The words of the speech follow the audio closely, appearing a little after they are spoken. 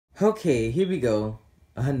Okay, here we go.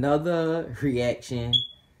 Another reaction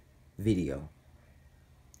video.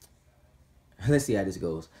 Let's see how this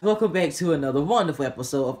goes. Welcome back to another wonderful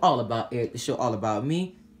episode of All About Eric, the show all about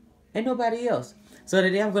me and nobody else. So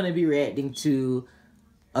today I'm going to be reacting to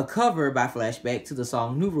a cover by FlashBack to the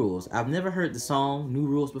song New Rules. I've never heard the song New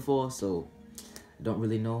Rules before, so I don't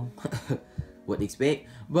really know what to expect.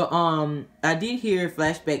 But I did hear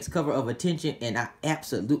FlashBack's cover of Attention, and I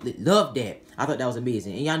absolutely loved that. I thought that was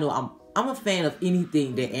amazing. And y'all know I'm a fan of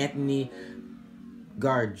anything that Anthony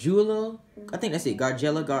Gargiulo, I think that's it,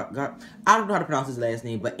 Gargella, I don't know how to pronounce his last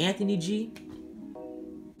name, but Anthony G,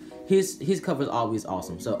 his cover is always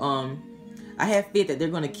awesome. So I have faith that they're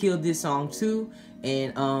gonna kill this song too.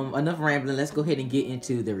 And enough rambling, let's go ahead and get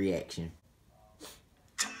into the reaction.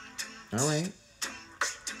 All right.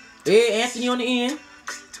 Hey, Anthony on the end.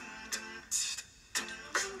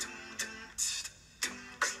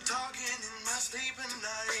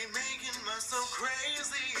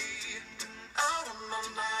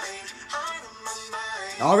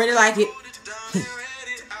 Already like it.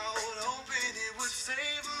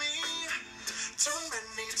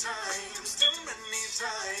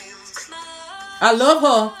 I love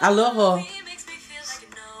her. I love her.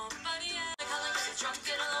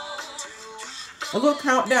 A little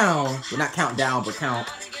countdown. Well, not countdown, but count.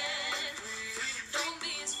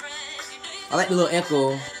 I like the little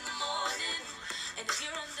echo.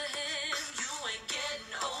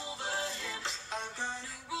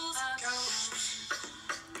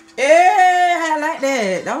 Hey, I like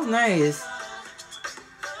that. That was nice.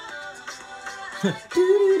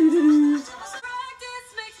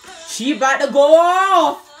 She about to go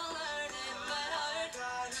off.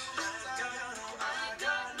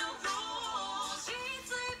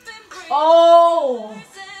 Oh.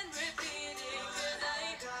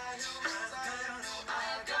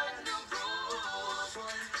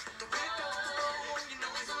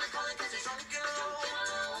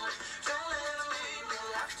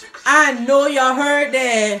 I know y'all heard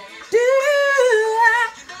that.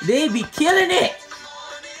 They be killing it.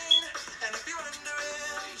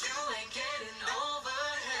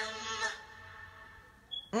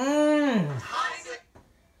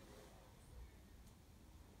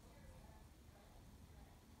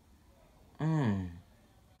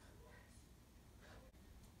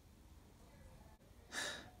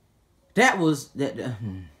 That was that.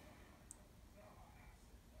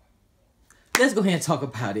 Let's go ahead and talk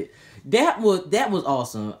about it. That was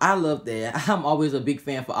awesome. I love that. I'm always a big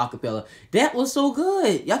fan for acapella. That was so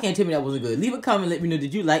good. Y'all can't tell me that wasn't good. Leave a comment. Let me know.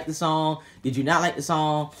 Did you like the song? Did you not like the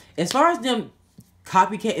song? As far as them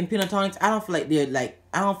copycat and pentatonics, I don't feel like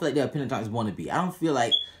they're a pentatonics wannabe. I don't feel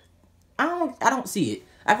like I don't see it.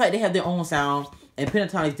 I feel like they have their own sound, and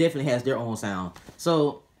pentatonics definitely has their own sound.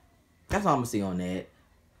 So that's all I'm gonna say on that.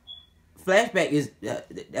 FlashBack is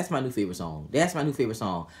that's my new favorite song. That's my new favorite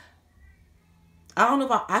song. I don't know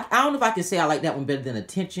if I can say I like that one better than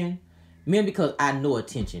Attention, mainly because I know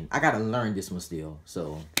Attention. I gotta learn this one still.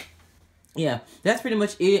 So yeah, that's pretty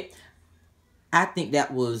much it. I think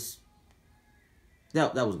that was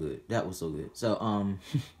good. That was so good. So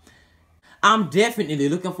I'm definitely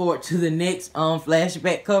looking forward to the next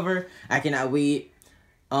FlashBack cover. I cannot wait.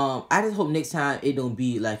 I just hope next time it don't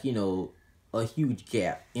be like, you know, a huge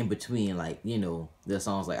gap in between, like, you know, the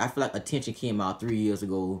songs. Like, I feel like Attention came out 3 years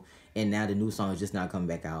ago, and now the new song is just now coming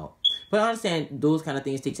back out. But I understand those kind of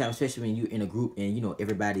things take time, especially when you're in a group and, you know,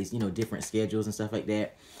 everybody's, you know, different schedules and stuff like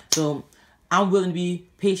that. So I'm willing to be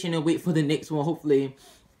patient and wait for the next one. Hopefully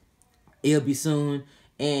it'll be soon.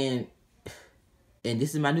 And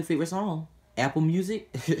this is my new favorite song, Apple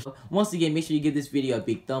Music. Once again, make sure you give this video a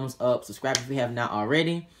big thumbs up. Subscribe if you have not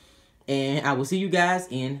already. And I will see you guys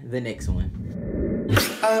in the next one.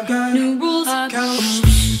 I've got new rules.